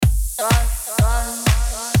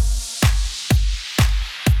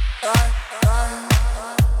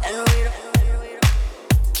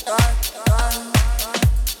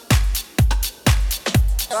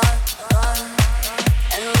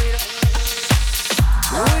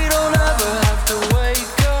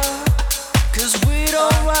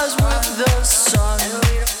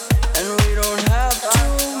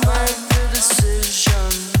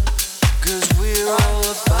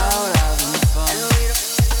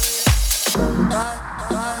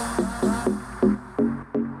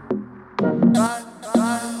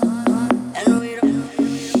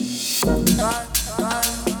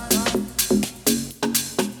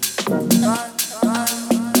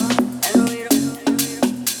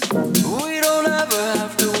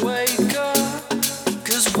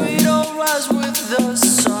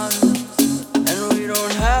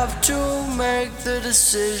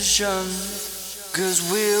Decision, 'cause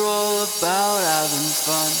we're all about having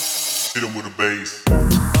fun. Hit 'em with a bass. Fun,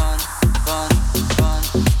 fun, fun,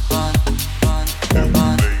 fun, fun, Hit 'em fun, with a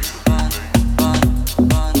bass. fun, fun,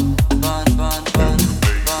 fun, fun, fun,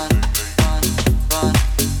 fun, fun, fun, fun,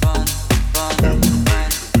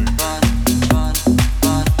 fun,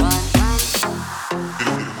 fun, Hit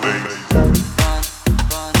 'em with a bass. fun, fun, fun, fun, Hit 'em with a bass. fun,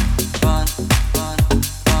 fun, fun, fun, fun, fun,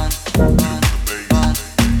 fun, fun, fun,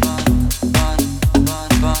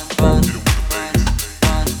 fun, Hit 'em with a bass. fun, fun, fun, fun, Hit 'em with a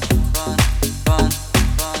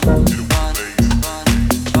bass. fun,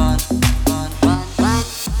 fun, fun, fun.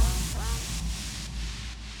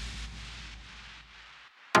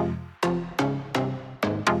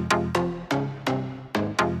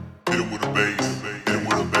 Hit 'em with a bass. Hit 'em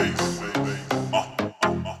with a bass.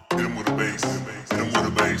 Hit 'em with a bass. Hit 'em with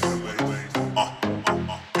a bass.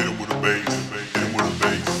 Hit 'em with a bass. Hit 'em with a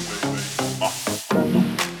bass.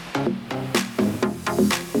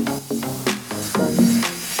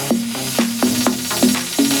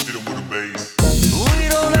 Hit 'em with a bass. We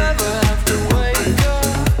don't ever have to wake up,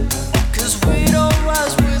 'cause we don't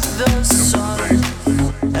rise with the sun,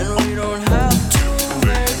 and we don't have to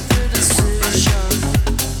make the decision,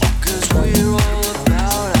 'cause we're all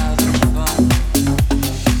about having fun.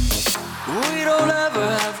 We don't ever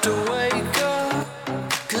have to wake up,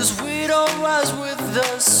 'cause we don't rise with the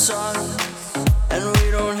sun, and we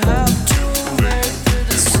don't have to make the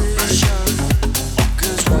decision,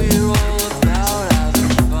 'cause we're all about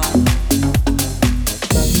having fun. Hit 'em with a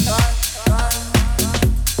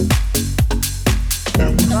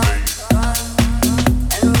bass.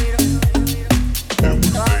 Hit 'em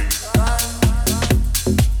with a bass. Hit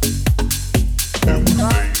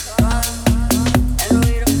 'em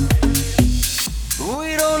with a bass. We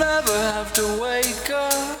don't ever have to wake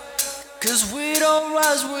up, 'cause we don't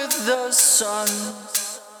rise with the sun,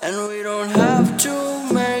 and we don't have to